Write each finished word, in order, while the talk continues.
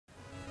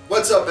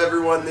What's up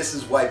everyone, this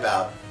is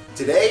Wipeout.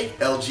 Today,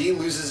 LG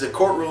loses a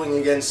court ruling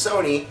against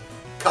Sony,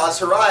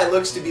 Kaz Hirai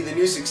looks to be the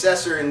new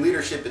successor in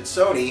leadership at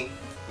Sony,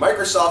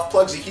 Microsoft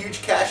plugs a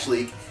huge cash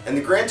leak, and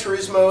the Gran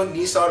Turismo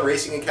Nissan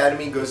Racing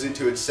Academy goes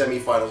into its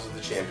semi-finals of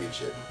the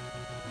championship.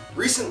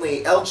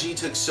 Recently, LG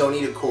took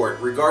Sony to court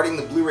regarding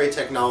the Blu-ray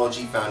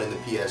technology found in the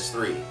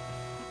PS3.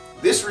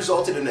 This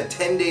resulted in a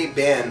 10-day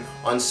ban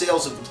on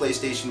sales of the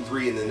PlayStation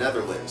 3 in the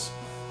Netherlands.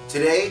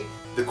 Today,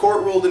 the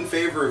court ruled in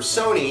favor of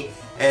Sony,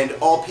 and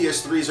all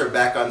PS3s are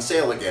back on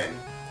sale again.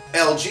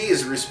 LG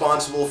is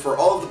responsible for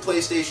all of the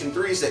PlayStation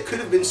 3s that could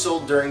have been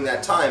sold during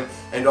that time,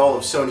 and all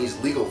of Sony's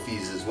legal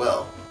fees as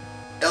well.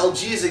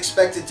 LG is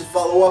expected to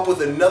follow up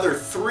with another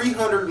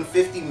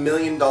 $350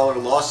 million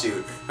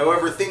lawsuit,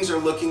 however things are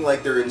looking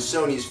like they're in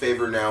Sony's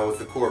favor now with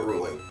the court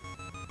ruling.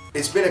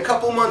 It's been a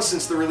couple months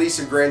since the release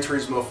of Gran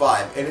Turismo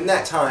 5, and in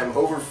that time,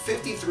 over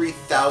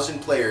 53,000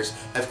 players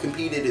have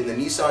competed in the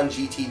Nissan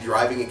GT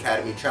Driving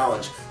Academy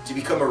Challenge to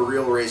become a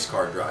real race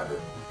car driver.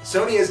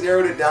 Sony has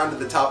narrowed it down to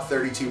the top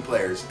 32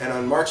 players, and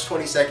on March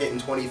 22nd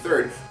and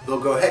 23rd, they'll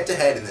go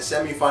head-to-head in the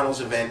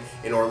semifinals event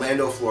in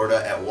Orlando,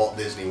 Florida at Walt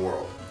Disney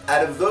World.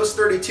 Out of those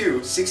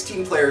 32,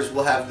 16 players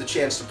will have the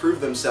chance to prove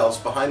themselves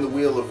behind the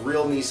wheel of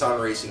real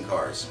Nissan racing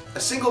cars. A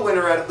single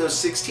winner out of those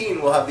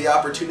 16 will have the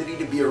opportunity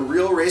to be a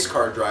real race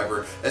car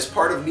driver as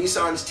part of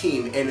Nissan's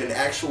team in an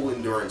actual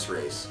endurance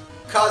race.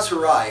 Kaz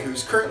Hirai,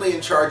 who's currently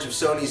in charge of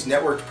Sony's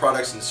Networked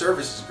Products and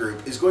Services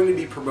Group, is going to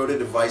be promoted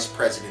to Vice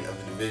President of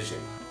the division.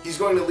 He's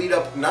going to lead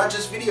up not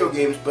just video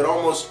games, but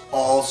almost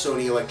all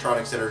Sony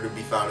electronics that are to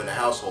be found in a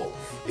household,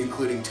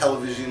 including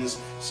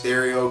televisions,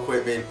 stereo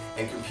equipment,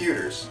 and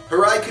computers.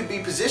 Hirai could be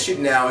positioned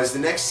now as the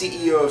next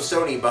CEO of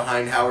Sony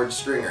behind Howard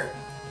Stringer.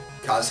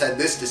 Kaz had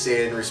this to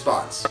say in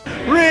response.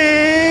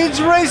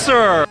 Ridge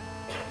Racer!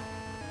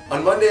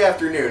 On Monday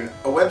afternoon,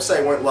 a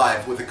website went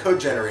live with a code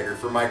generator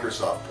for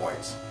Microsoft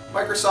points.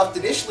 Microsoft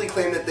initially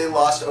claimed that they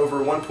lost over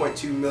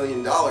 $1.2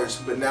 million,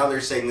 but now they're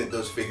saying that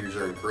those figures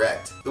are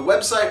incorrect. The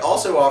website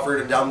also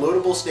offered a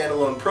downloadable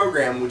standalone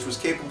program which was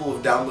capable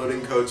of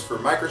downloading codes for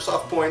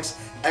Microsoft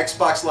Points,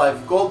 Xbox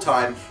Live Gold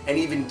Time, and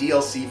even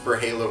DLC for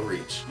Halo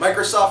Reach.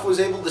 Microsoft was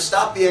able to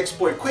stop the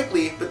exploit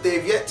quickly, but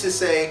they've yet to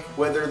say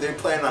whether they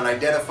plan on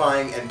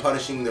identifying and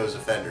punishing those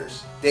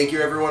offenders. Thank you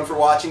everyone for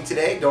watching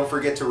today. Don't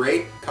forget to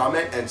rate,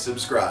 comment, and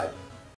subscribe.